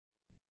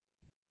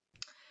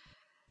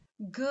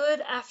Good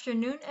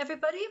afternoon,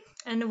 everybody,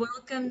 and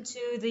welcome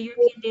to the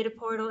European Data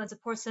Portal and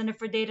Support Center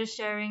for Data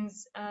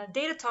Sharing's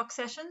Data Talk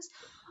sessions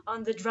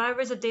on the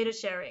drivers of data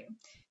sharing.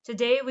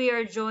 Today, we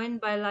are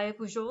joined by Laia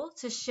Pujol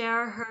to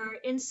share her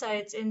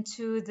insights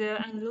into the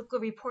analytical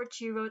report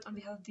she wrote on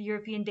behalf of the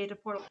European Data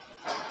Portal.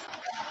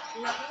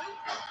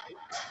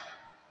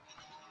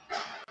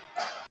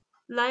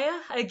 Laia,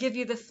 I give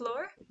you the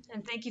floor,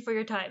 and thank you for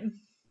your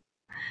time.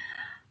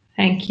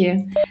 Thank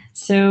you.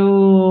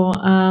 So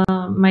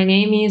my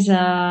name is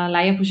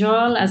Laia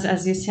Pujol.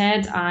 As you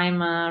said,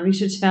 I'm a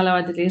research fellow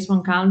at the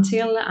Lisbon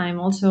Council. I'm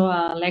also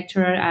a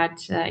lecturer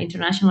at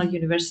International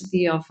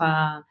University of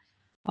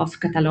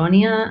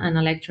Catalonia and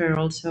a lecturer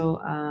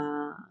also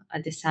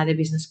at the SADE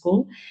Business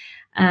School.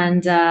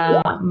 And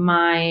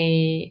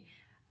my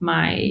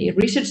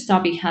research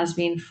topic has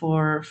been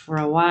for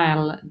a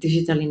while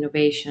digital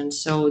innovation.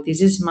 So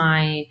this is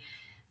my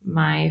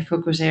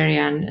focus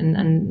area,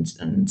 and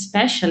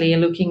especially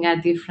looking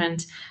at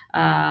different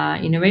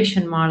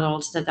innovation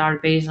models that are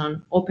based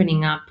on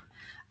opening up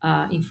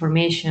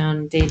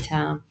information,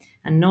 data,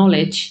 and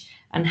knowledge,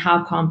 and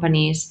how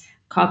companies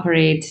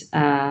cooperate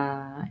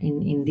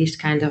in these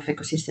kind of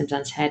ecosystems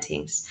and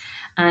settings.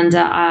 And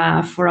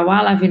for a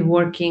while, I've been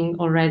working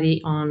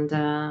already on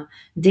the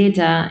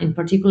data, in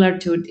particular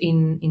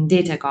in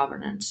data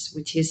governance,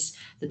 which is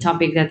the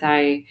topic that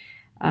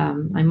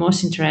I'm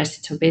most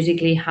interested. So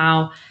basically,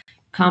 how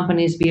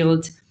companies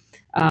build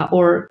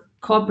or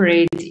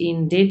cooperate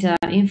in data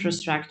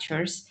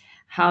infrastructures,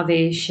 how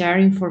they share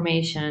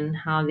information,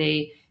 how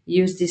they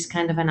use this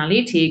kind of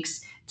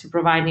analytics to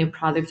provide new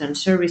products and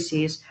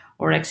services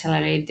or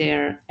accelerate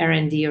their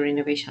R&D or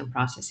innovation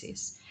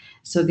processes.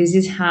 So this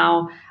is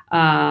how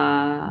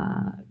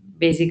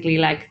basically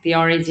like the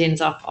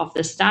origins of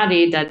the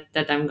study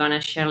that I'm going to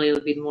share a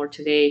little bit more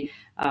today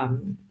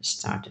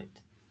started.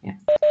 Yeah.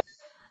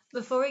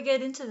 Before we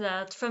get into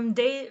that, from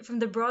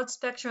the broad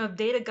spectrum of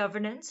data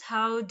governance,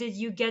 how did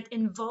you get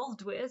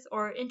involved with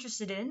or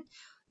interested in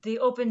the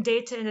open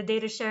data and the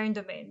data sharing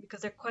domain?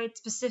 Because they're quite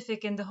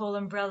specific in the whole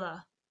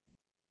umbrella.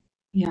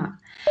 Yeah.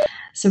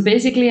 So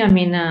basically, I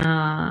mean,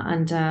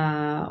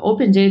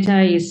 open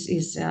data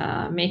is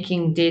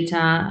making data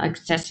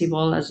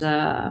accessible as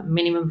a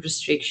minimum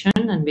restriction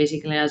and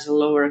basically as a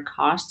lower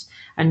cost.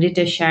 And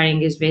data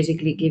sharing is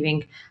basically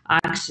giving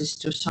access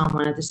to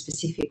someone at a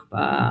specific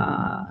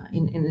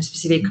in a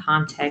specific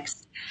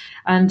context.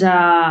 And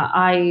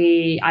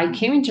I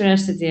came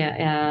interested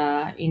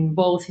in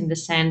both, in the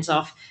sense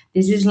of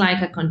this is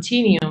like a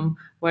continuum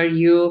where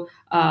you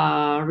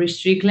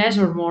restrict less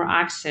or more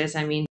access,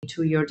 I mean,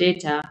 to your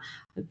data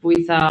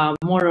with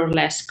more or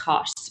less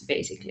costs,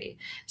 basically.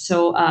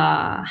 So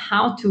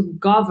how to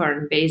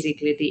govern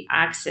basically the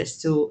access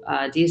to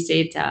this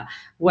data,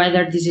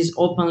 whether this is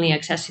openly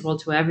accessible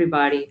to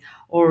everybody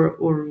or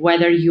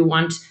whether you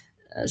want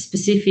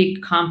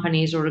specific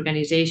companies or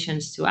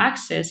organizations to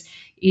access,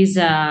 is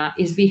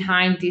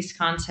behind this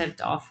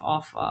concept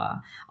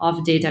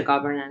of data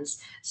governance.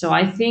 So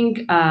I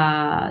think,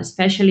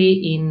 especially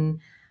in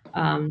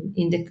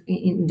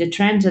the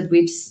trends that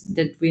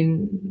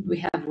we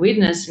have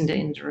witnessed in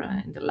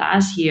the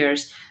last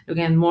years,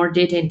 again, more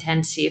data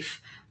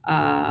intensive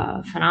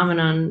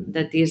phenomenon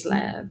that is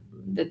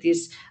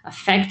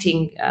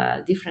affecting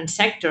different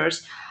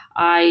sectors,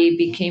 I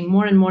became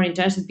more and more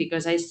interested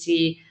because I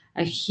see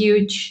a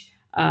huge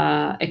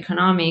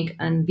economic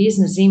and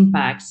business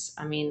impacts,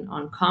 I mean,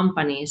 on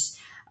companies,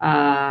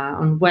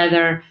 on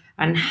whether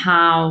and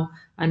how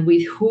and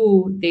with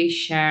who they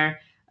share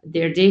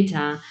their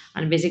data,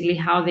 and basically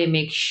how they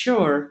make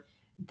sure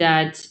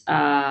that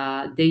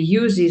the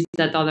uses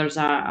that others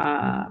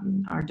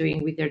are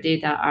doing with their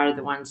data are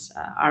the ones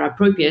are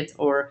appropriate,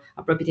 or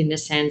appropriate in the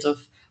sense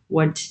of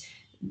what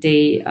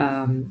they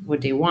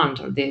want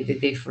or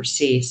they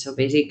foresee. So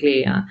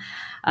basically,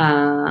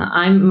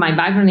 my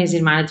background is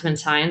in management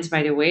science,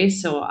 by the way.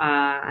 So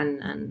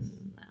and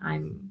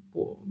I'm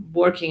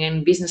working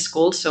in business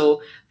school.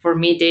 So for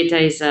me, data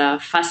is a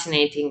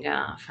fascinating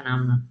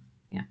phenomenon.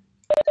 Yeah.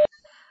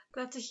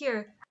 Glad to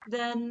hear.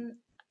 Then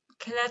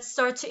let's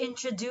start to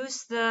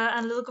introduce the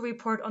analytical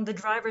report on the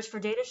drivers for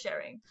data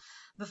sharing.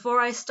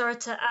 Before I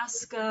start to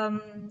ask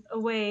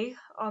away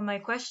on my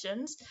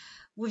questions,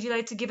 would you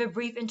like to give a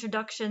brief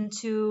introduction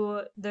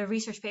to the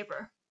research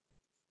paper?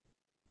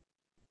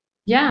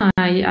 Yeah,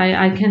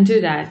 I can do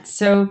that.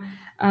 So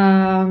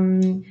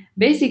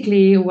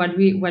basically, what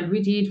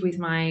we did with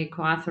my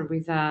co-author,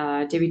 with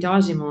David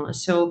Osimo,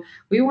 so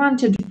we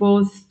wanted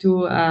both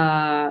to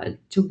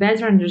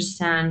better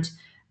understand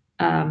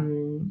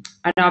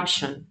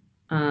adoption,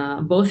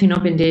 both in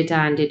open data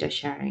and data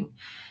sharing.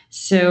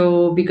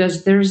 So,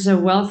 because there's a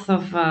wealth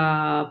of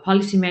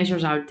policy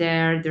measures out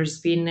there, there's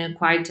been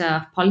quite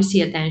a policy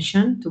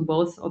attention to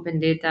both open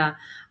data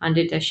and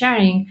data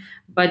sharing,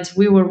 but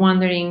we were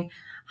wondering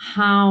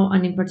how,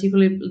 and in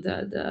particular,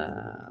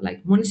 the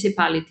like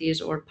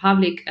municipalities or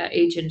public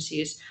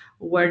agencies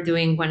were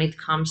doing when it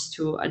comes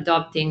to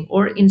adopting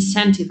or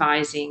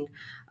incentivizing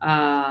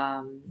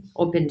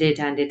open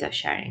data and data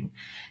sharing.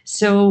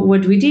 So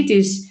what we did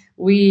is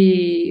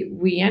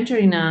we entered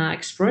in an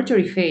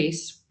exploratory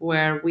phase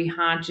where we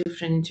had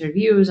different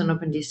interviews and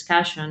open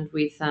discussions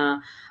with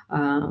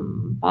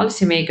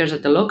policymakers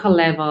at the local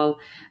level,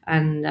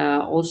 and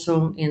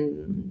also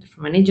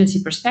from an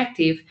agency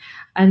perspective.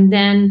 And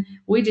then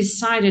we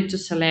decided to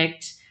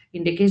select,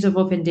 in the case of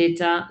open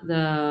data,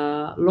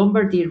 the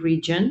Lombardy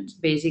region,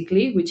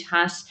 basically, which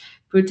has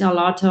put a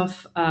lot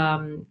of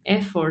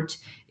effort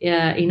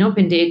in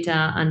open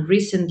data, and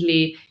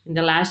recently in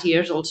the last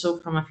years also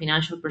from a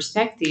financial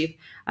perspective.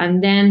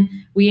 And then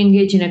we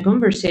engage in a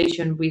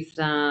conversation with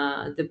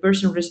the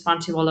person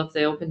responsible of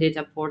the open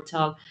data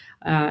portal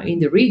in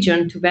the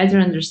region to better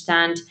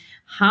understand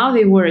how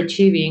they were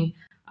achieving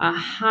a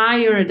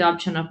higher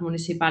adoption of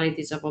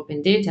municipalities of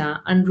open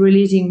data and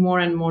releasing more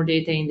and more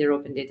data in their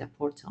open data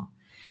portal.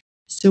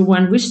 So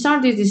when we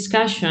started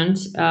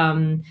discussions,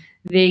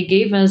 they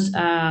gave us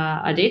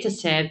a data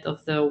set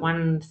of the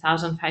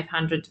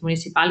 1,500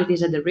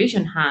 municipalities that the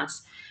region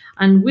has.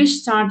 And we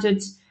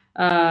started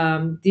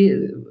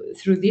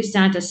through this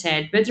data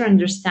set better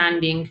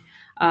understanding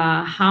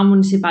how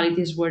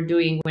municipalities were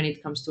doing when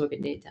it comes to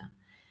open data.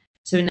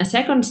 So in a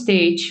second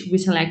stage, we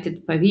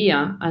selected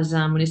Pavia as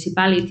a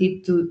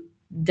municipality to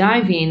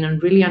dive in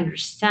and really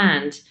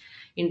understand,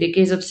 in the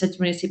case of such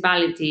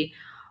municipality,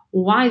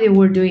 why they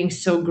were doing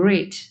so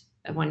great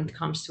when it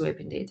comes to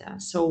open data.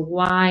 So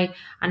why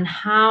and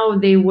how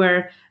they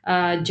were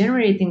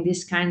generating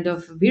this kind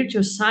of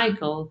virtuous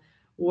cycle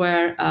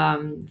where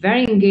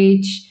very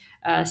engaged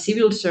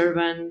civil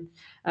servant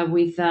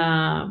with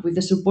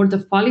the support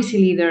of policy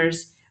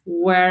leaders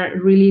were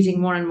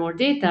releasing more and more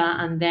data,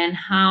 and then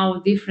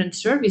how different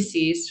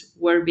services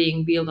were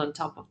being built on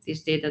top of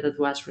this data that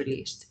was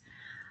released.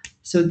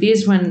 So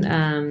this one,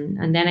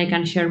 and then I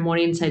can share more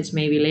insights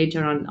maybe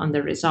later on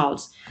the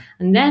results.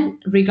 And then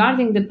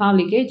regarding the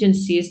public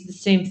agencies, the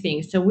same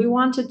thing. So we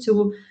wanted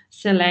to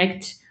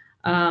select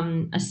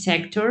a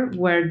sector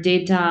where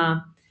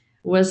data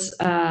was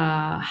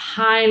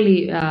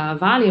highly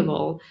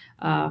valuable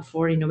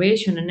for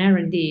innovation and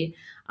R&D.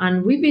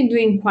 And we've been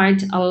doing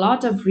quite a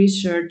lot of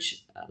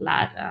research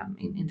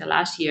in the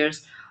last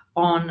years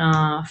on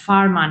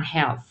pharma and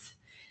health.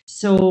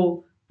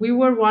 So we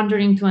were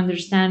wondering to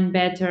understand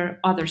better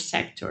other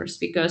sectors,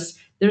 because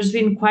there's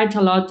been quite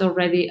a lot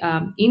already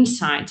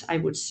insight, I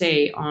would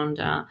say, on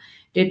the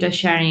data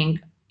sharing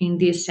in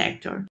this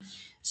sector.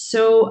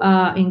 So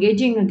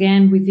engaging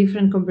again with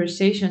different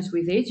conversations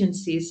with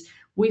agencies,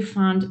 we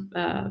found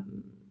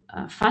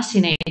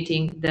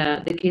fascinating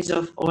the case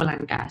of oil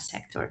and gas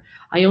sector.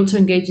 I also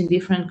engage in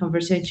different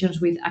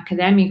conversations with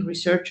academic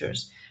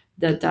researchers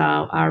that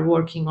are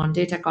working on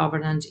data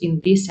governance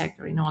in this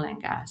sector, in oil and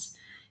gas.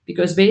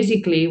 Because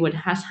basically what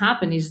has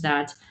happened is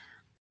that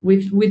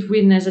we've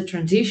witnessed a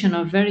transition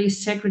of very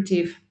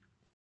secretive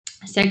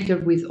sector,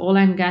 with oil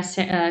and gas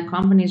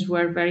companies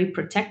were very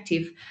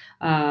protective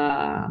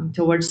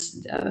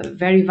towards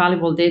very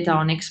valuable data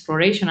on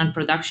exploration and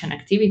production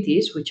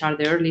activities, which are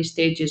the early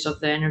stages of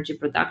the energy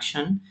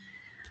production.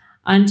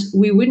 And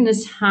we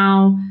witnessed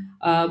how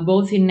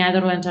both in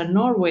Netherlands and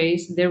Norway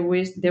there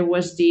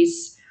was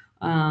this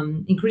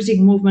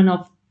increasing movement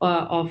of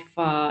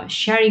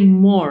sharing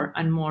more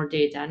and more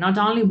data, not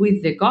only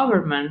with the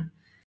government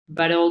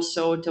but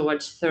also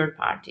towards third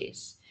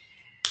parties.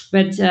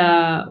 But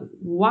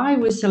why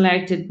we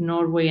selected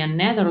Norway and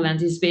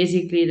Netherlands is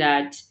basically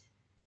that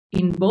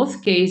in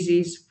both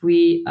cases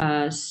we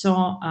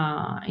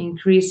saw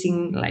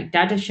increasing like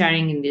data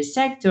sharing in this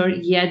sector,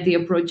 yet the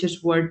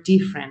approaches were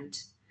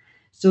different.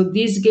 So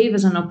this gave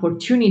us an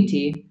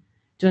opportunity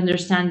to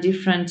understand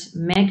different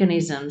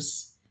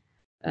mechanisms,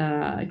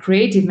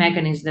 creative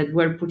mechanisms that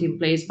were put in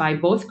place by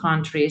both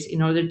countries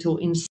in order to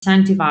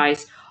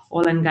incentivize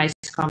oil and gas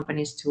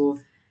companies to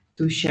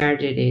share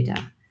their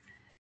data.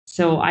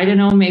 So I don't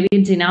know, maybe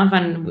it's enough,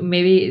 and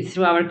maybe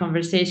through our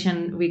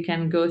conversation we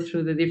can go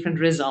through the different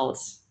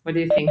results. What do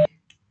you think?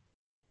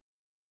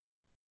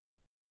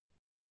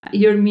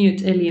 You're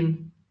mute,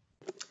 Eileen.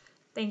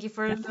 Thank you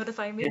for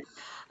notifying me.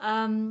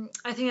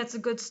 I think that's a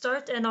good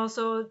start, and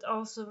also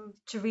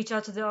to reach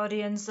out to the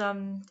audience.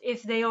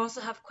 If they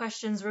also have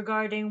questions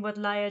regarding what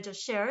Laia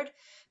just shared,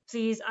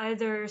 please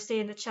either stay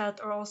in the chat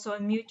or also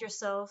unmute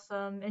yourself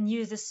and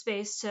use this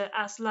space to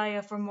ask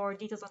Laia for more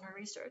details on her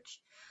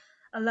research.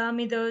 Allow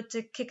me though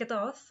to kick it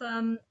off.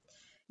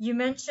 You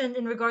mentioned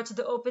in regard to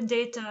the open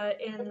data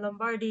in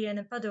Lombardy and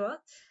in Padua,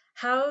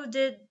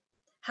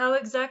 how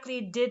exactly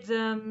did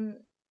the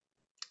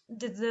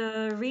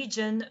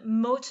region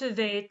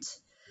motivate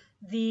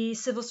the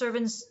civil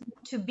servants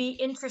to be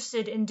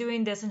interested in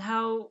doing this, and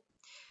how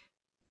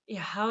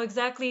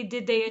exactly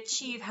did they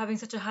achieve having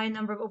such a high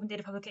number of open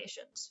data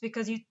publications?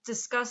 Because you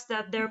discussed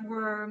that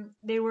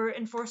they were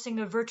enforcing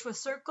a virtuous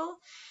circle,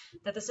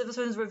 that the civil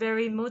servants were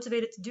very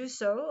motivated to do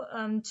so,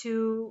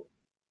 to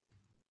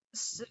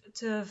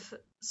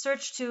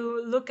search,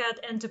 to look at,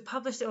 and to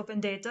publish the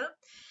open data,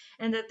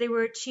 and that they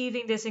were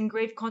achieving this in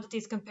great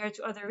quantities compared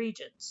to other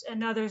regions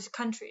and other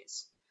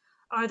countries.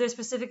 Are there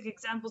specific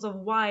examples of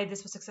why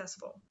this was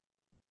successful?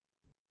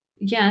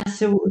 Yeah,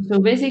 so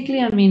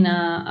basically, I mean,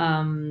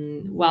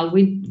 well,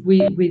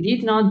 we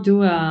did not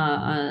do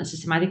a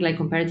systematic like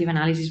comparative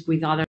analysis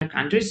with other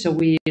countries, so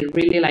we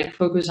really like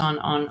focus on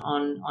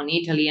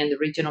Italy and the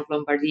region of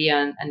Lombardy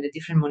and the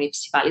different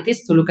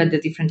municipalities to look at the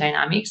different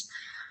dynamics.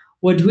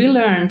 What we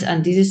learned,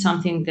 and this is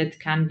something that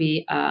can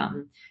be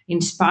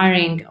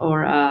inspiring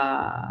or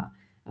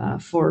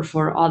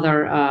for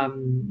other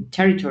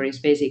territories,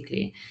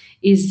 basically,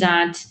 is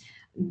that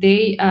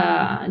they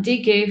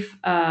gave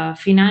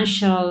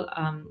financial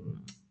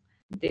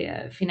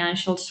the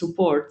financial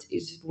support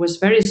was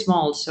very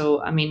small.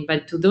 So, I mean,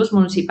 but to those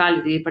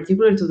municipalities,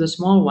 particularly to the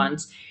small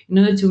ones, in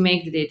order to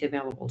make the data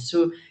available.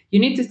 So you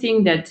need to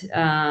think that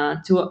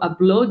to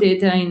upload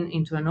data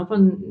into an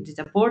open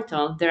data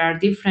portal, there are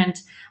different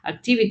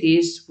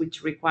activities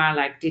which require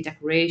like data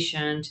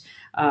creation,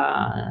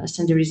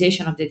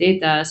 standardization of the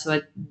data so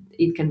that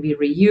it can be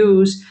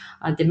reused,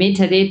 the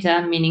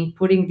metadata, meaning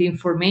putting the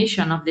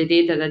information of the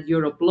data that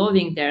you're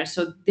uploading there.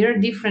 So there are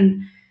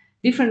different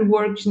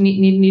works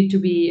need to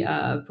be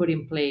put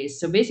in place.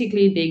 So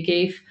basically, they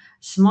gave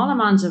small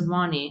amounts of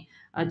money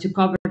to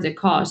cover the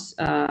cost,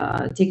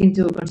 take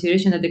into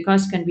consideration that the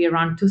cost can be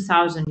around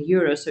 2,000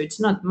 euros, so it's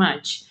not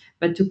much,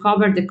 but to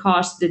cover the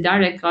cost, the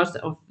direct cost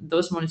of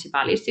those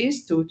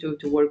municipalities to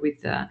work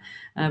with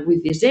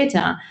this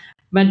data.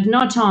 But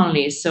not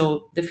only,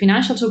 so the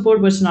financial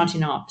support was not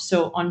enough.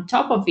 So on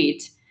top of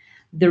it,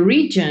 the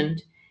region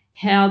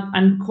help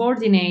and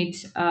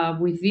coordinate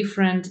with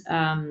different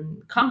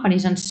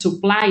companies and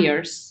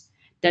suppliers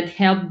that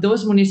help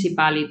those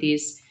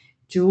municipalities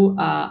to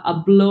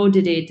upload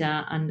the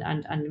data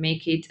and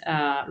make it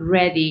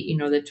ready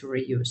in order to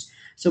reuse.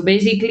 So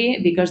basically,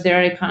 because there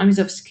are economies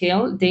of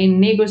scale, they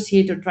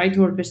negotiate or try to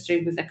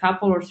orchestrate with a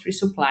couple or three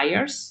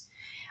suppliers,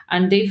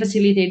 and they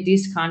facilitate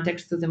this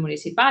context to the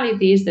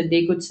municipalities that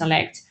they could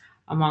select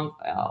among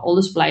all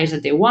the suppliers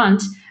that they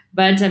want.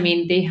 But I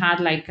mean, they had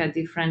like a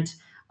different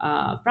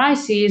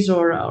prices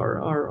or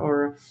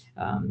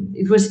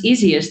it was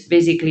easiest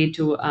basically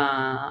to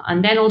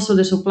and then also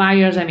the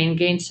suppliers, I mean,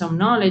 gained some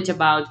knowledge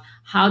about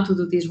how to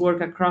do this work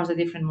across the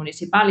different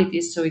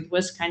municipalities, so it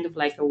was kind of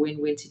like a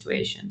win-win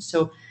situation.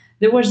 So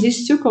there was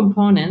these two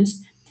components,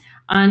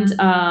 and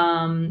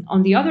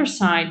on the other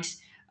side,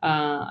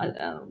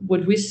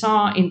 what we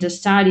saw in the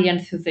study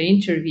and through the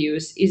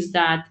interviews is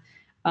that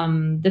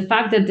the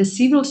fact that the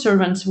civil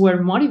servants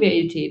were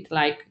motivated,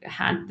 like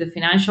had the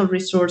financial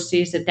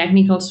resources, the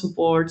technical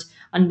support,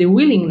 and the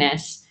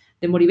willingness,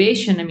 the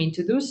motivation, I mean,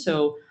 to do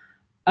so,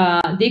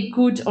 they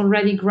could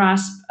already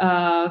grasp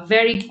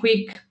very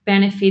quick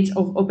benefits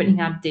of opening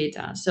up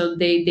data. So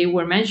they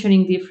were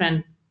mentioning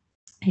different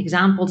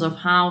examples of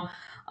how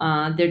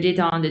their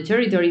data on the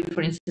territory,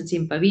 for instance,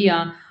 in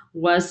Pavia,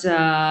 was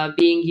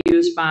being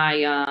used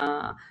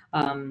by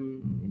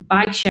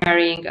bike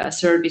sharing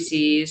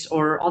services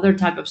or other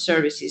type of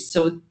services.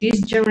 So this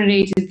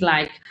generated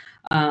like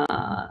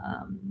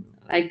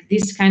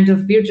this kind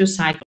of virtuous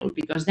cycle,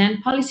 because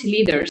then policy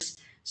leaders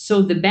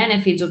saw the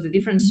benefits of the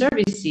different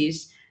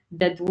services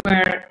that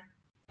were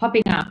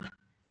popping up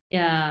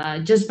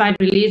just by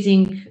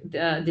releasing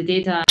the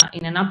data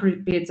in an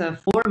appropriate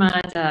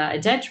format,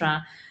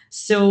 etc.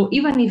 So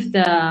even if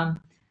the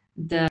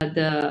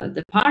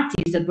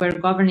parties that were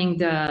governing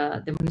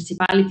the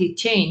municipality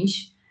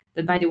change,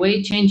 that by the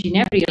way change in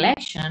every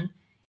election,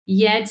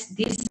 yet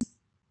these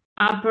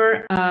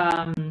upper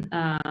and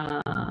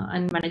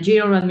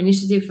managerial,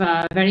 administrative,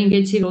 very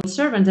engaged civil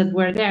servants that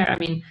were there, I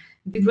mean,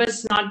 it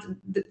was not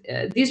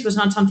this was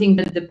not something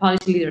that the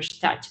policy leaders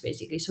touched,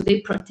 basically. So they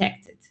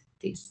protected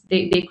this.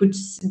 They could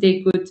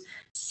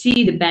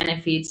see the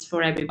benefits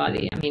for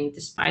everybody, I mean,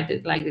 despite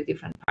it, like the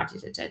different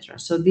parties, etc.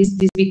 So this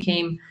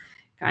became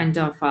kind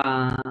of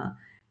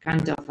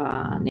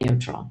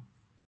neutral.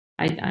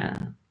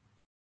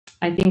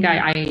 I think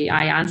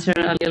I answered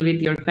a little bit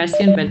your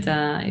question, but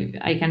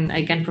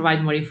I can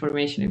provide more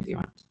information if you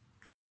want.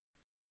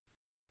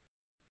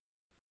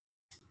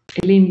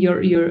 Eileen,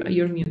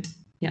 you're mute.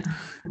 Yeah.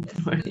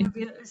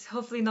 It's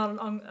hopefully not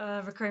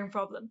a recurring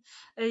problem.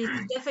 You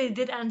definitely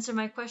did answer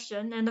my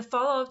question, and the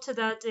follow-up to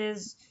that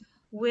is,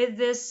 with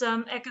this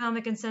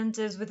economic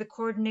incentives, with the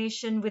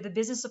coordination with the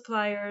business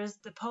suppliers,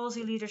 the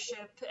policy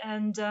leadership,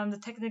 and the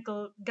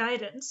technical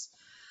guidance,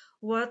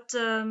 what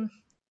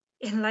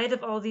in light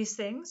of all these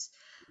things,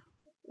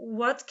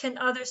 what can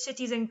other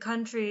cities and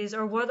countries,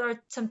 or what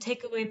are some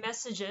takeaway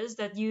messages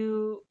that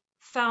you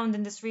found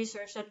in this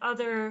research that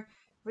other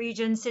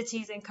regions,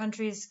 cities, and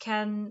countries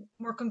can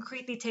more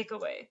concretely take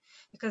away?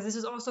 Because this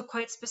is also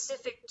quite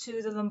specific to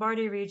the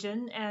Lombardy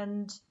region,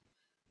 and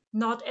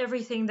not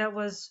everything that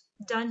was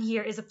done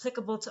here is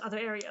applicable to other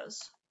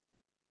areas.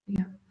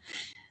 Yeah.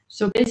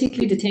 So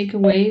basically, the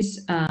takeaways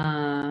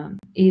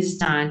is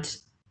that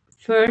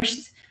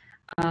first,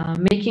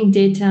 making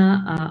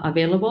data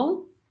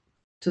available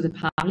to the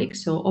public,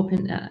 so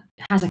open,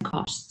 has a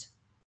cost.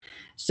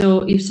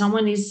 So if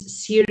someone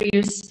is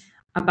serious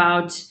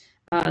about,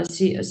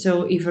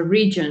 so if a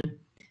region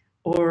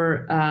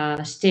or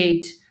a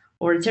state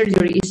or a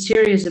territory is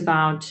serious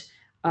about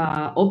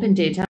open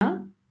data,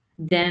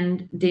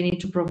 then they need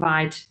to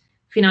provide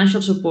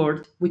financial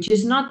support, which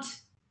is not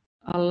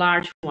a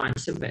large one,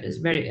 so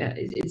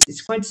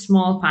it's quite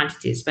small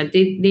quantities, but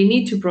they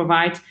need to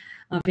provide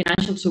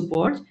financial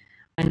support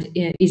and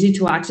easy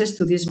to access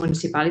to these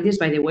municipalities,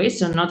 by the way.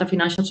 So not a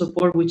financial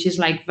support which is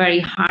like very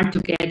hard to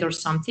get or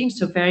something.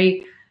 So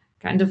very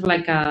kind of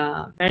like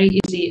a very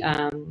easy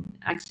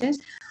access.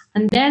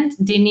 And then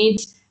they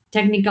need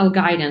technical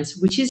guidance,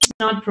 which is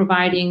not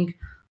providing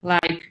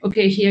like,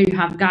 okay, here you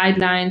have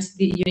guidelines,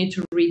 you need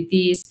to read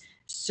these.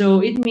 So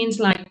it means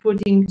like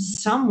putting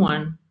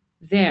someone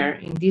there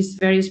in these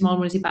very small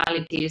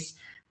municipalities,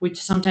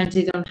 which sometimes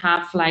they don't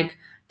have like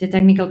the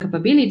technical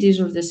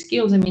capabilities or the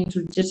skills. I mean,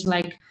 to just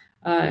like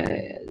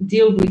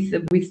deal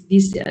with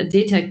these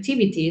data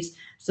activities.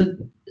 So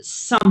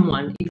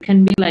someone, it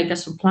can be like a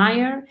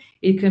supplier,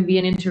 it can be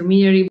an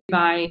intermediary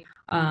by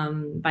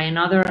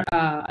another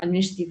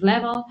administrative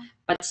level,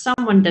 but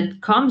someone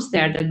that comes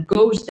there, that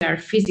goes there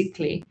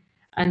physically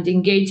and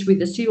engage with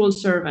the civil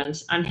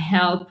servants and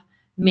help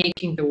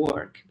making the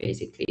work,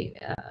 basically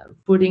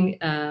putting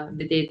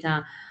the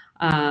data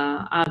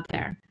out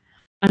there.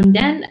 And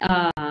then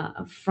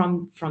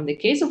from the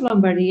case of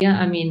Lombardy,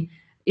 I mean,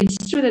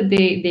 it's true that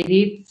they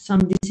did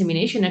some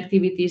dissemination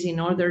activities in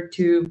order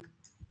to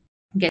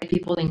get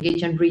people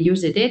engaged and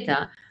reuse the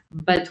data.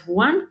 But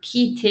one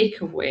key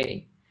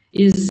takeaway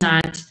is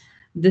that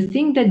the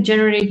thing that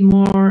generate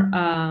more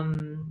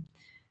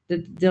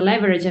the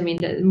leverage, I mean,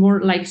 the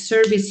more like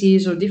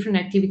services or different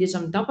activities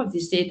on top of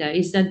this data,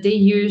 is that they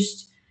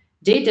used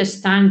data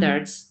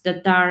standards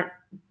that are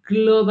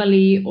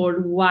globally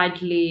or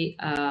widely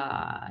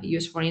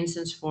used, for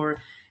instance, for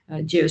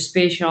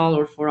geospatial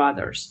or for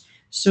others.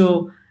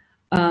 So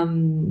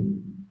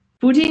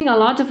putting a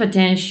lot of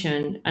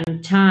attention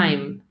and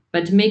time,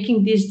 but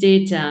making this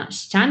data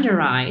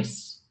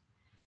standardized,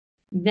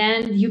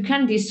 then you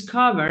can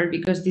discover,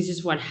 because this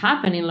is what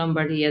happened in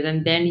Lombardy,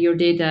 and then your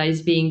data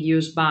is being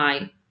used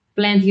by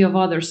plenty of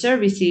other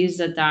services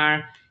that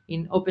are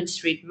in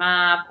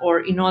OpenStreetMap or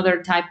in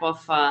other type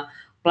of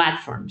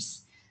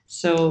platforms.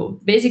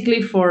 So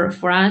basically for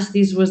us,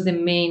 this was the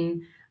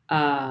main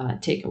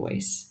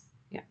takeaways.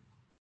 Yeah.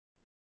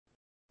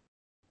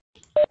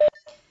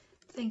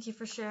 Thank you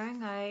for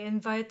sharing. I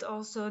invite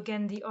also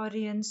again the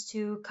audience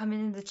to come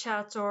in the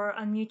chat or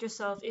unmute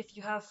yourself if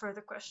you have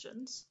further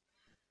questions.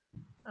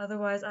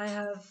 Otherwise, I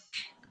have.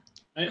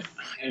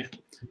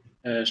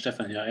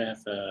 Stefan, yeah, I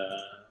have a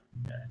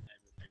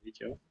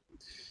video.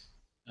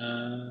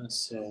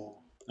 So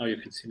now you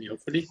can see me,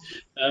 hopefully.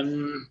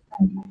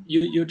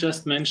 You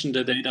just mentioned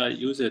the data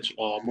usage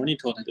or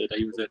monitor the data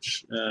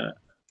usage.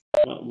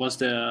 Was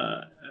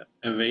there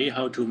a way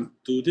how to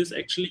do this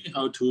actually?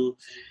 How to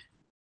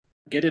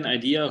get an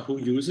idea who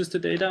uses the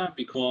data?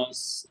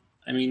 Because,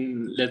 I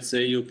mean, let's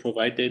say you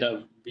provide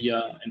data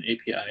via an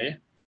API,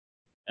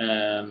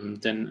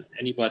 then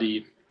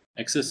anybody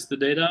accesses the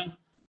data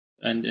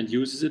and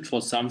uses it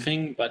for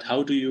something. But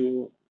how do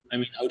you, I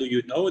mean, how do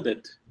you know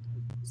that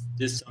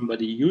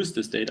somebody used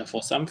this data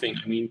for something?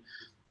 I mean,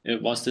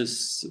 was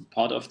this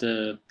part of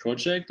the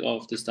project,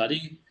 of the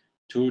study,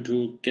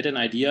 to get an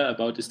idea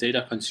about this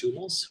data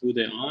consumers, who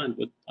they are and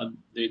what are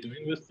they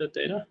doing with the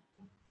data?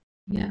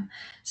 Yeah.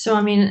 So,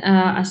 I mean,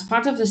 as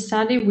part of the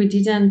study, we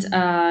didn't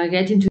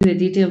get into the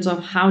details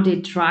of how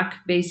they track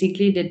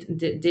basically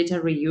the data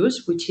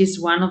reuse, which is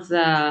one of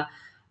the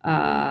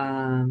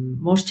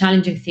most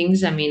challenging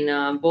things. I mean,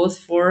 both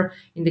for,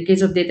 in the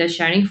case of data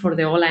sharing for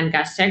the oil and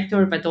gas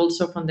sector, but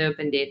also from the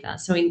open data.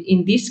 So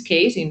in this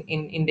case,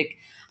 in the,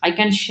 I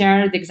can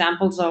share the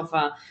examples of,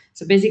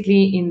 so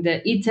basically in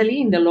the Italy,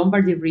 in the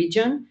Lombardy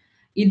region,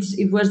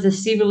 it was the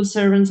civil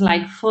servants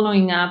like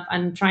following up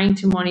and trying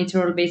to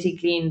monitor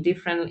basically in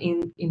different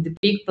in the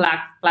big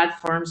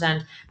platforms,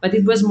 and but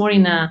it was more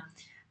in a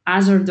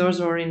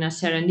hazardous or in a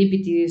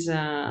serendipities,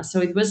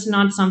 so it was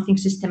not something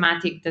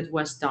systematic that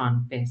was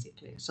done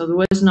basically. So there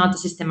was not a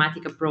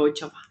systematic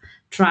approach of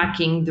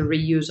tracking the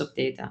reuse of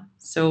data.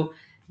 So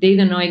they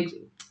don't know,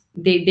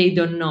 they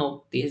don't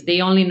know this. They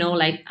only know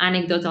like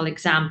anecdotal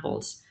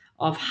examples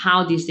of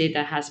how this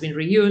data has been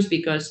reused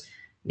because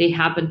they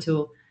happen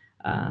to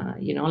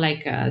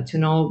to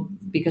know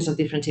because of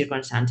different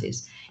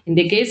circumstances. In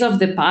the case of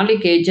the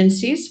public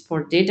agencies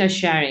for data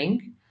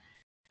sharing,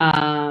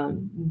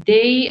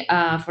 they,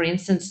 for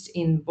instance,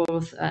 in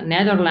both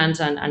Netherlands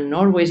and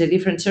Norway, the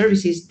different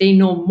services, they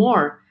know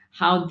more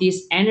how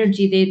this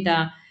energy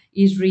data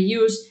is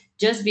reused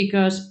just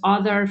because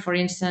other, for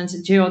instance,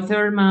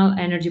 geothermal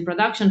energy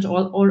productions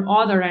or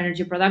other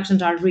energy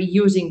productions are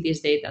reusing this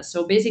data.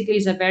 So basically,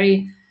 it's a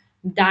very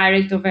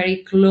direct or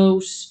very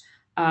close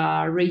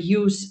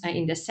reuse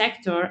in the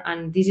sector,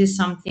 and this is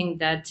something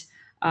that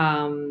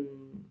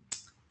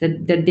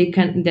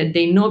that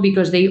they know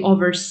because they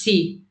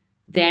oversee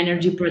the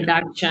energy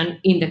production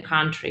in the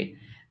country.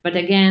 But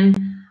again,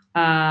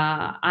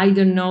 I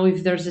don't know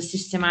if there's a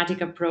systematic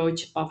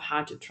approach of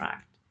how to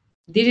track.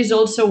 This is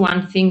also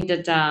one thing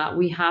that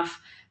we have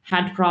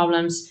had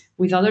problems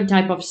with other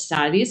type of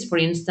studies, for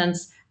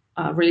instance,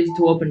 related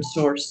to open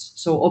source.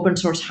 So open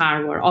source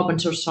hardware, open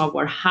source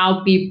software,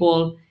 how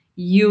people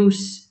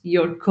use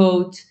your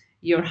code,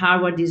 your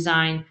hardware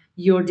design,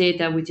 your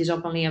data, which is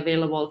openly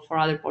available for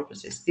other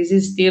purposes. This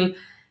is still,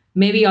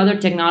 maybe other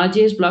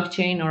technologies,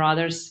 blockchain or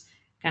others,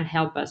 can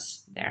help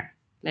us there.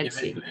 Let's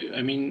see.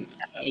 I mean,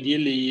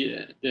 ideally,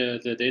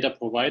 the data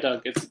provider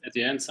gets at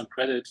the end some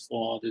credit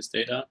for this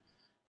data,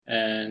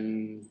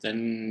 and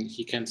then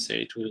he can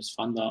say to his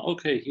funder,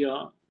 okay,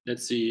 here,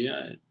 let's see,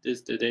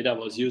 the data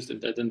was used in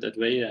that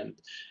way, and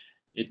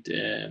it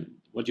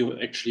what you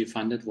actually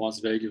funded was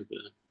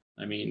valuable.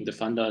 I mean, the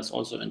funder is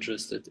also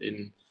interested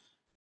in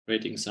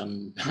creating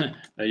some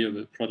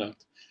valuable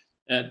product.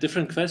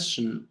 Different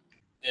question: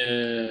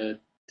 the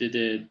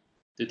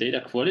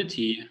data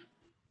quality,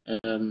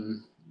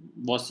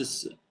 was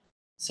this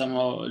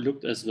somehow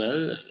looked as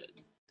well,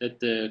 that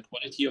the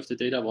quality of the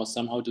data was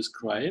somehow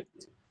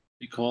described?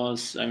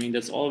 Because I mean,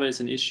 that's always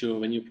an issue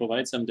when you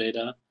provide some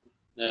data.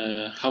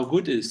 How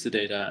good is the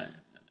data,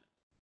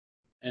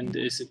 and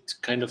is it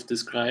kind of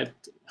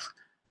described?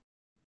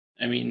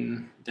 I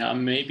mean, there are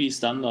maybe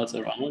standards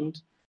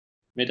around,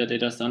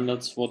 metadata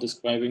standards for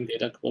describing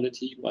data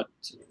quality, but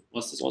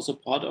was this also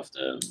part of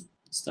the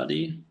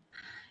study?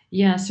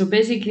 Yeah, so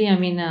basically, I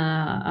mean,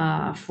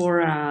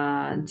 for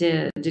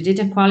the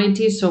data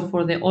quality, so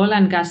for the oil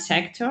and gas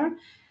sector,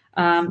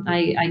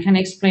 I can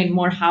explain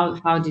more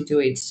how to do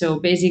it. So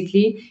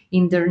basically,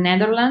 in the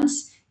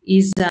Netherlands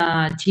is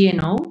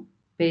TNO,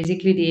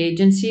 basically the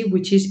agency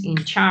which is in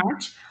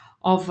charge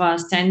of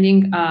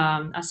sending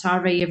a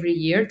survey every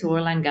year to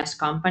oil and gas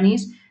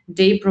companies.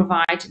 They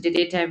provide the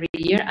data every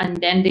year, and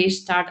then they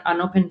start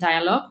an open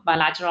dialogue,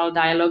 bilateral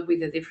dialogue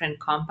with the different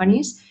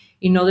companies,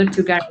 in order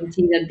to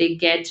guarantee that they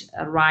get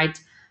right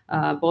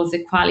both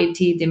the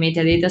quality, the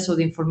metadata, so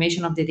the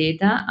information of the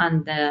data,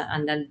 and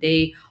that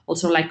they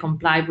also like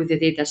comply with the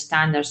data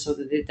standards, so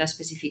the data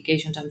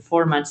specifications and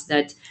formats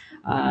that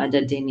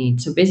that they need.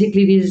 So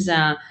basically, this is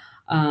a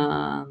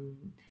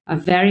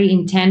very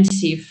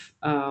intensive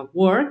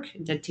work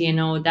that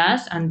TNO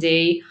does, and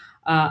they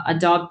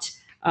adopt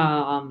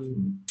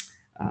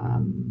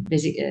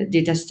basic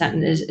data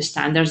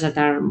standards that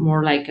are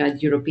more like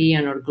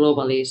European or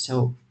globally.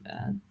 So,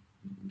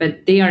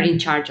 but they are in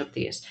charge of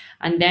this.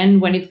 And then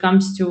when it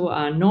comes to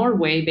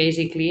Norway,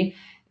 basically,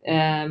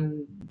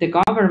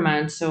 the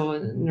government, so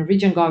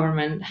Norwegian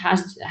government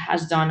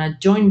has done a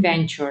joint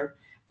venture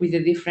with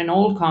the different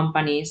oil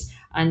companies,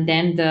 and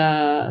then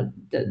the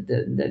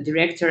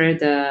director,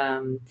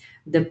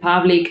 the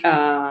public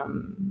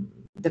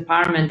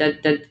department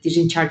that is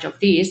in charge of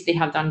this, they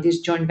have done this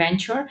joint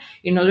venture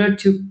in order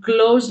to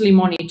closely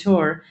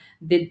monitor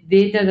the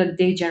data that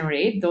they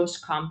generate, those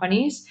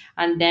companies,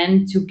 and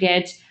then to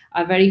get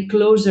a very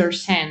closer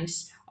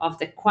sense of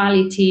the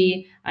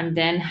quality, and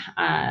then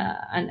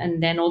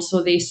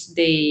also they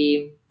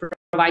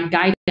provide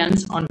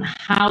guidance on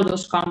how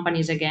those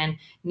companies again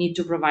need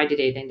to provide the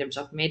data in terms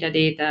of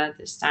metadata,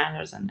 the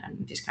standards, and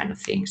these kind of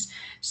things.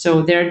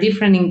 So there are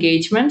different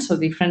engagements, so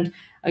different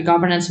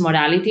governance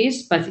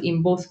modalities, but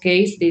in both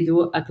cases they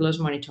do a close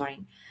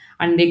monitoring.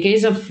 And in the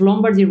case of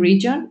Lombardy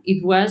region,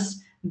 it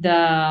was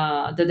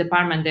the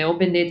department, the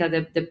open data,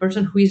 the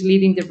person who is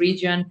leading the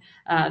region,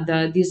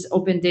 this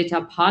open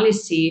data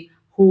policy,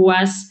 who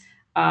was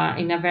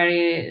in a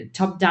very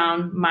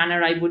top-down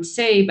manner, I would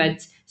say,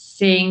 but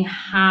saying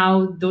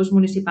how those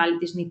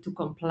municipalities need to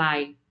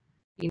comply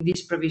in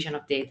this provision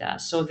of data.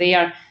 So they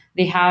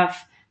have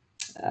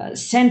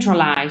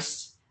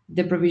centralized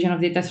the provision of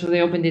data through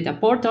the open data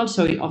portal.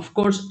 So of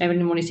course, every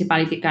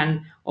municipality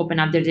can open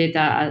up their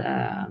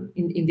data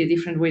in the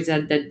different ways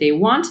that they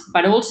want,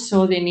 but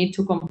also they need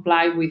to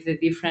comply with the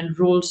different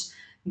rules,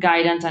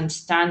 guidance, and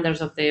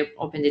standards of the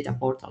open data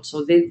portal.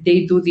 So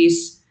they do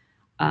this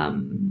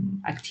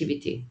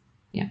activity.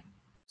 Yeah.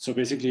 So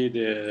basically,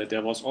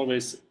 there was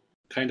always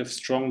kind of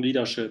strong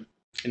leadership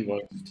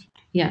involved.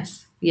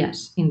 Yes,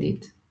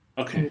 indeed.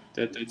 Okay,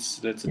 that's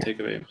a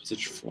takeaway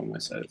message for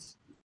myself.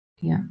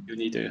 Yeah. You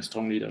need a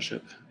strong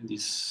leadership in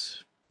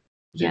these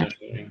data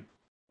sharing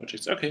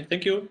projects. Okay,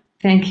 thank you.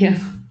 Thank you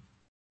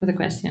for the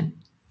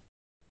question.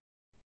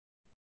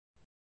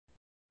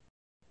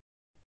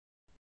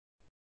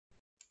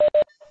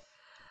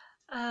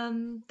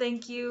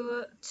 Thank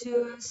you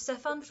to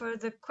Stefan for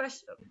the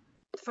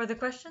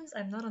questions.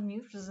 I'm not on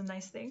mute, which is a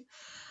nice thing.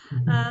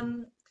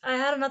 I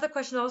had another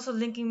question also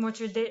linking more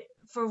to your data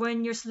for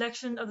when your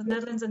selection of the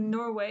Netherlands and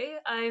Norway.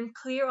 I'm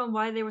clear on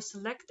why they were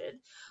selected.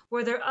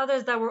 Were there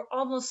others that were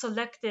almost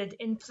selected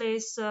in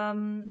place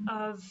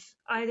of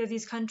either of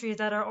these countries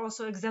that are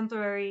also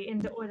exemplary in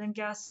the oil and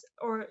gas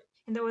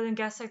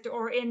sector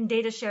or in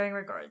data sharing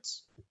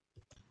regards?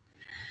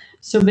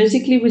 So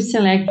basically, we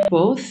select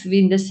both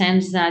in the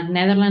sense that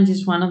Netherlands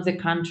is one of the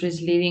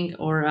countries leading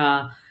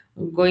or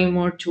going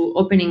more to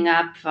opening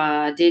up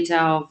data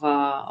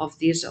of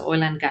this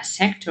oil and gas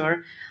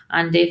sector,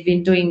 and they've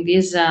been doing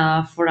this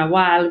for a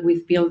while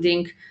with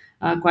building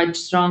quite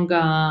strong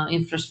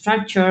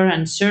infrastructure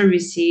and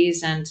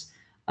services, and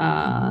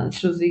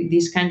through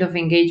this kind of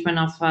engagement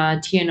of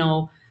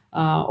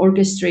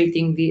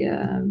orchestrating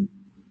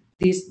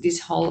this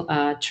whole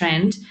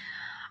trend.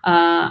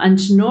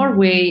 And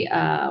Norway,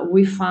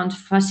 we found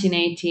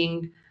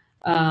fascinating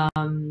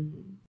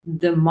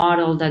the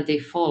model that they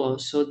follow.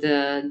 So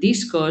the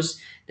Discos,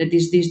 that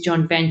is this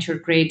joint venture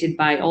created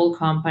by all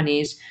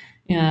companies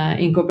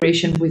in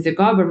cooperation with the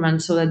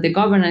government, so that the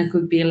government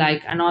could be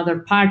like another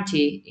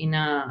party in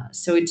a.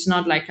 So it's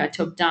not like a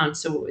top down.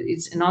 So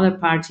it's another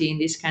party in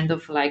this kind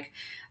of like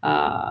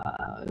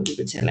we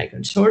could say like a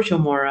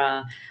consortium or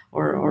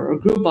a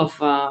group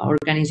of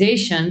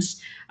organizations,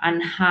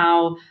 and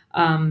how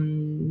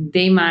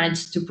they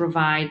managed to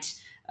provide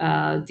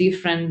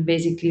different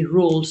basically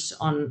rules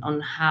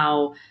on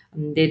how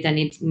data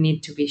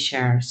need to be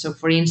shared. So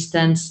for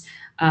instance,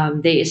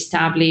 they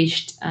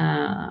established,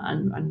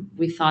 and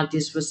we thought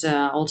this was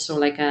also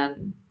like a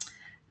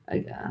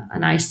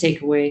nice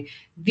takeaway,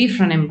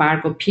 different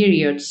embargo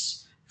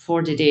periods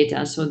for the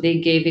data. So they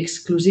gave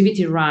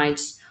exclusivity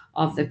rights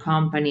of the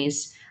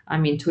companies, I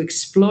mean, to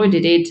exploit the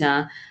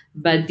data.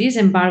 But these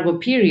embargo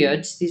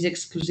periods, these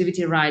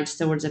exclusivity rights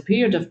towards a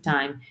period of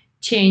time,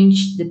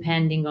 change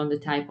depending on the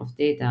type of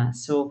data.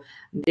 So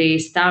they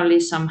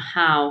establish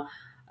somehow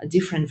a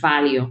different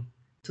value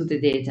to the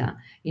data,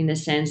 in the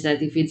sense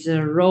that if it's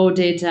a raw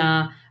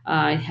data,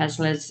 it has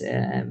less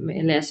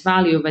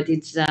value, but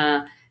it's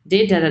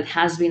data that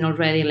has been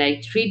already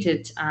like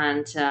treated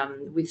and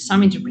with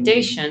some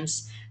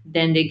interpretations,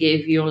 then they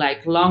gave you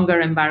like longer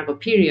embargo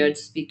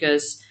periods,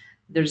 because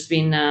there's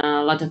been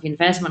a lot of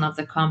investment of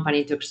the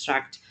company to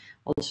extract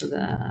also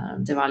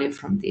the value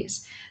from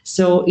this.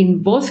 So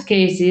in both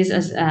cases,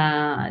 as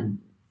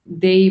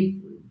they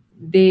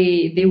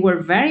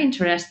were very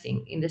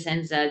interesting, in the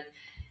sense that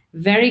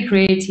very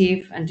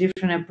creative and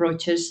different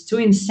approaches to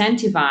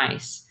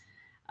incentivize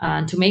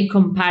to make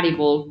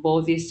compatible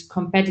both these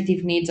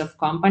competitive needs of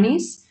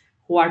companies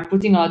who are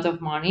putting a lot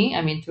of money,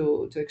 I mean,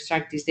 to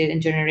extract this data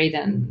and generate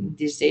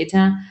this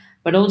data,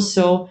 but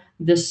also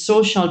the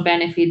social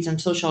benefits and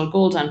social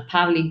goals and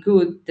public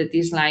good that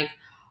is like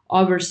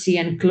oversee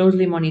and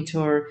closely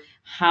monitor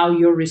how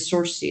your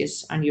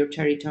resources and your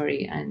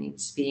territory and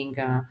it's being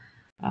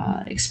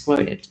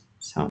exploited.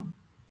 So,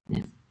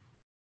 yeah.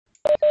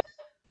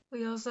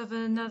 We also have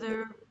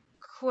another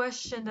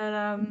question that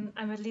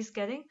I'm at least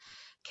getting.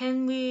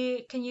 Can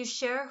you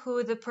share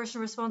who the person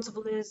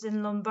responsible is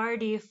in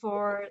Lombardy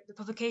for the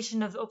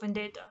publication of open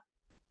data?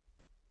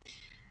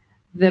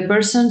 The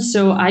person,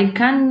 so I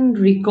can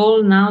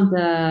recall now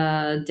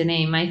the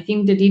name. I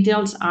think the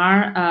details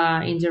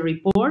are in the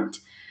report,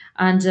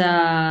 and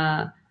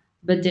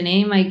but the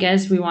name, I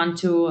guess we want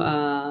to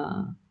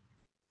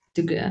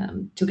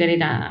get it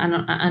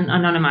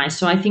anonymized.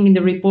 So I think in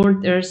the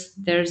report there's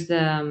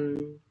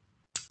the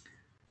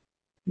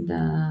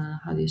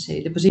how do you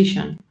say, the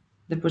position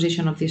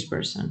of this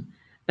person,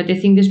 but I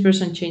think this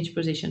person changed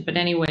position. But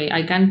anyway,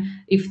 I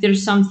can, if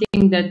there's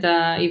something that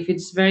if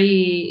it's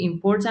very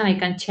important, I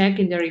can check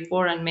in the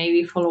report and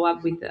maybe follow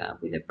up with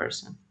the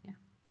person. Yeah.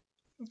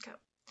 Okay.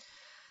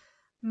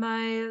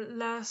 My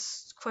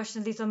last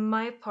question, at least on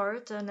my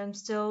part, and I'm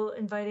still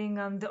inviting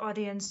the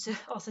audience to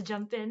also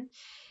jump in,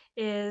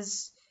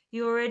 is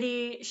you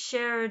already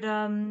shared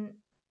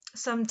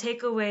some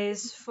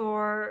takeaways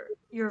for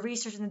your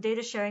research in the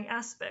data sharing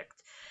aspect.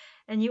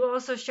 And you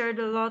also shared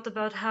a lot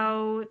about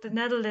how the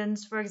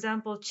Netherlands, for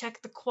example,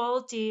 checked the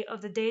quality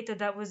of the data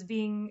that was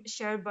being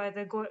shared by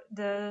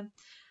the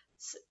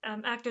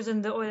actors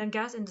in the oil and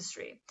gas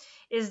industry.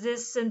 Is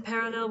this in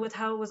parallel with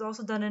how it was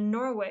also done in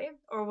Norway,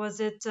 or was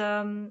it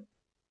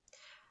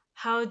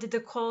how did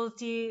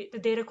the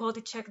data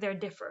quality check there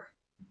differ,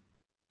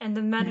 and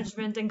the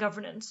management and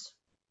governance?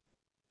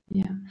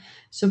 Yeah.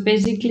 So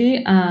basically,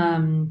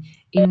 in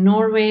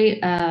Norway,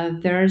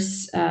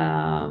 there's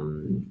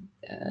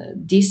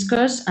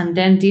Discos, and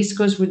then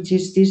Discos, which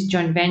is this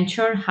joint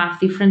venture, have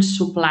different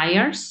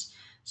suppliers.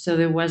 So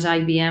there was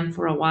IBM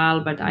for a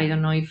while, but I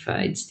don't know if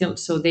it's still.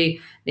 So they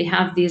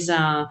have these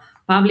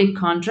public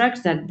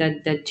contracts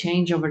that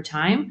change over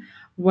time.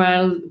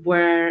 Well,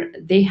 where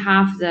they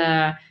have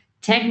the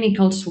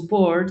technical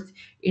support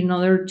in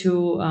order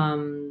to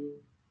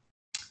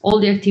all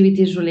the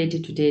activities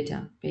related to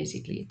data,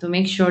 basically, to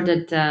make sure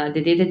that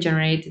the data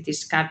generated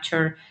is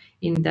captured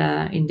in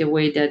the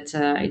way that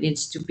it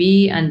needs to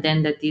be, and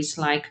then that is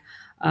like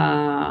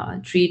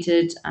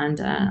treated, and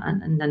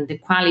then the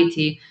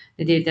quality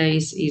the data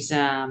is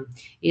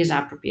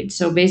appropriate.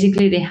 So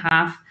basically, they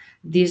have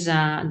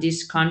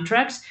these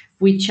contracts,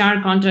 which are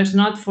contracts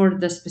not for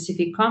the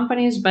specific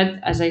companies, but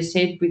as I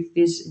said, with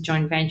this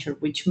joint venture,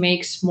 which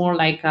makes more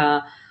like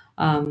a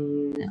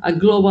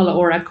global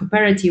or a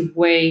cooperative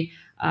way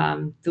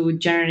to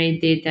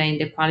generate data in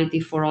the quality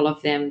for all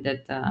of them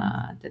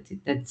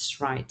that's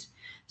right.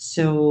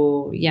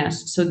 So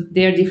yes, so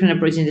there are different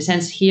approaches. In the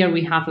sense, here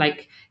we have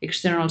like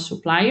external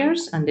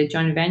suppliers and the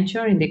joint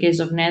venture. In the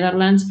case of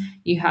Netherlands,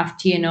 you have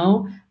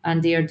TNO,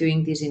 and they are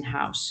doing this in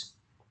house.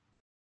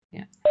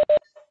 Yeah.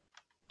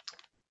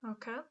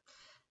 Okay.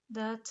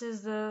 That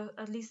is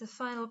at least the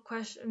final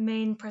question,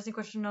 main pressing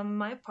question on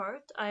my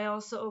part. I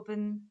also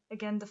open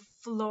again the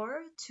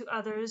floor to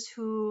others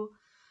who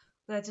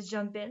would like to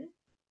jump in.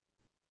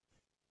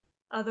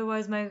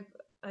 Otherwise, my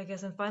I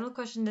guess, and final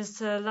question is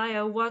to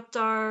Laia, what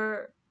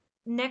are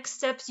next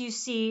steps you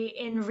see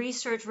in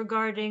research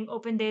regarding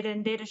open data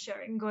and data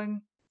sharing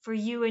going for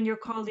you and your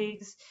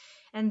colleagues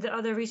and the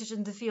other research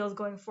in the field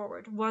going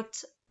forward?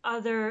 What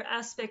other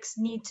aspects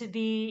need to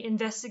be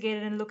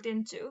investigated and looked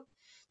into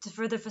to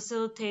further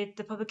facilitate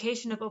the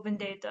publication of open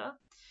data,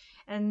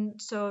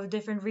 and so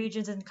different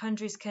regions and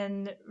countries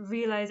can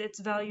realize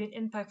its value and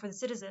impact for the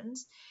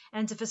citizens,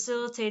 and to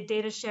facilitate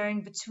data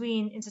sharing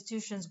between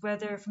institutions,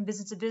 whether from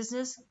business to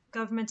business,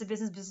 government to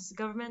business, business to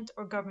government,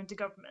 or government to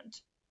government,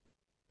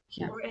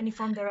 or any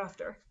form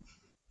thereafter?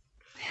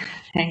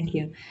 Thank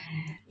you.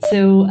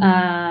 So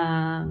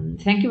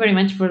thank you very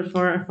much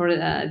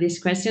for this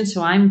question.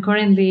 So I'm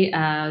currently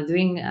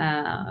doing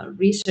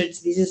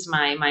research. This is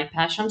my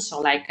passion.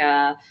 So like,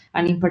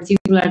 and in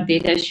particular,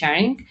 data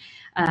sharing.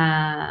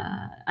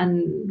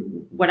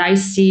 And what I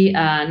see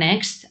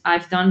next,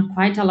 I've done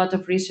quite a lot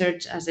of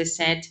research, as I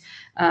said,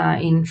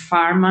 in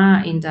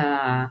pharma, in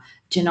the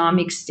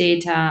genomics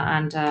data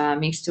and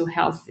mixed to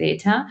health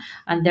data.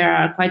 And there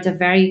are quite a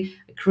very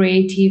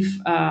creative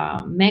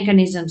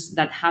mechanisms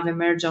that have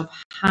emerged of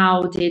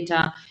how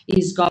data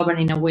is governed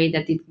in a way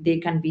that they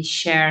can be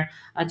shared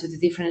to the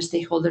different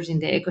stakeholders in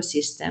the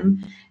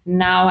ecosystem.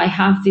 Now I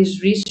have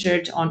this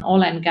research on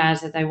oil and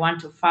gas that I want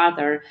to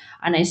further,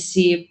 and I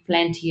see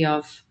plenty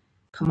of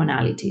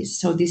commonalities.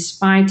 So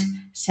despite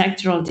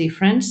sectoral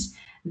difference,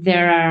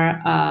 there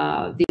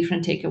are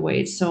different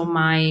takeaways. So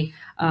my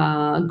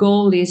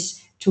goal is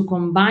to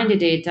combine the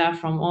data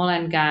from oil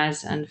and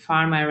gas and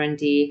pharma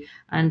R&D,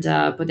 and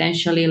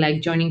potentially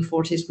like joining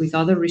forces with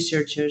other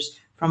researchers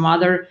from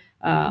other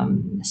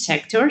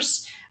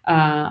sectors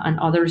and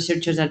other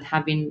researchers that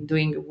have been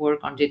doing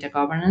work on data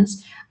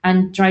governance,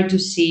 and try to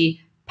see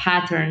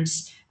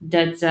patterns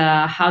that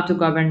how to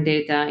govern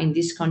data in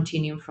this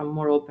continuum from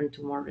more open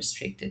to more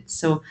restricted.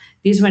 So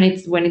this when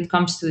it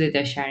comes to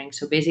data sharing.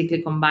 So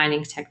basically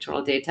combining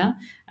sectoral data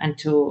and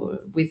to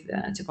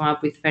come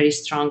up with very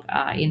strong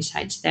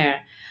insights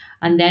there.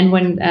 And then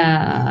when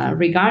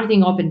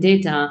regarding open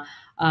data,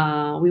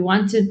 we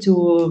wanted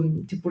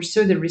to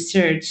pursue the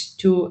research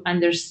to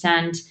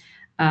understand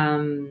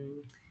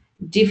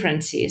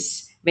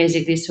differences,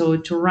 basically. So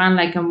to run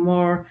like a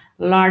more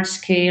large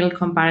scale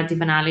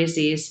comparative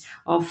analysis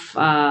of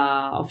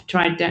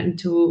trying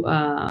to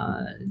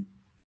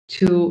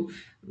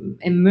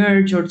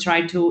emerge or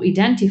try to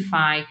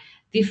identify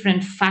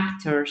different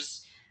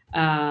factors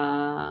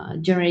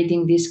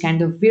generating this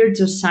kind of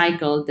virtuous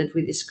cycle that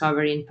we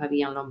discover in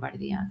Pavia and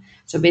Lombardy.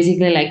 So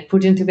basically like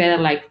putting together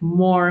like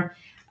more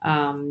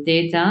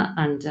data,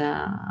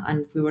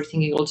 and we were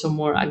thinking also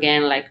more,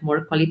 again, like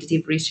more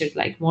qualitative research,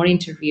 like more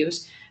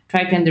interviews,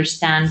 try to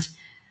understand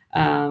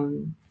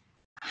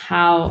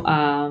how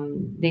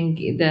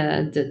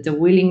the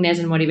willingness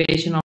and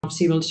motivation of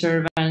civil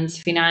servants,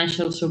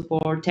 financial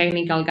support,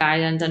 technical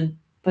guidance, and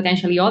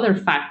potentially other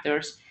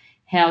factors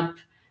help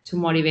to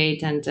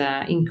motivate and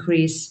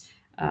increase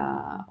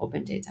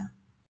open data.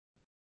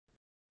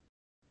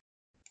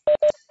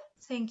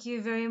 Thank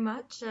you very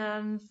much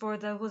for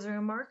those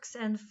remarks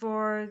and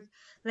for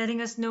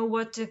letting us know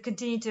what to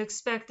continue to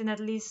expect in at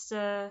least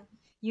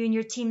you and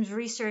your team's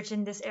research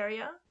in this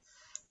area.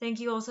 Thank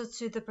you also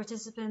to the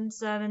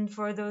participants and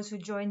for those who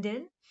joined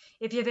in.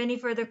 If you have any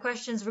further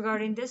questions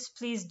regarding this,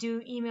 please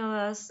do email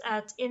us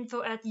at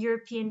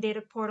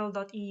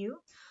info@europeandataportal.eu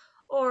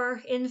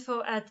or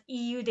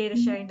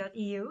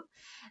info@eudatasharing.eu.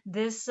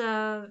 This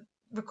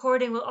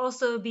recording will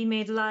also be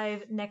made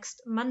live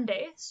next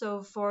Monday.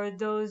 So for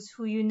those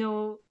who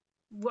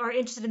are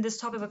interested in this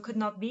topic but could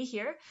not be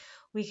here,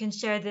 we can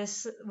share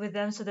this with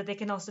them so that they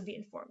can also be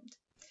informed.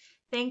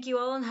 Thank you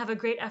all and have a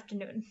great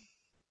afternoon.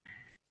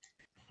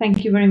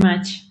 Thank you very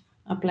much.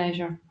 A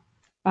pleasure.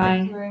 Bye.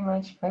 Thank you very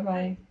much.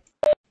 Bye-bye.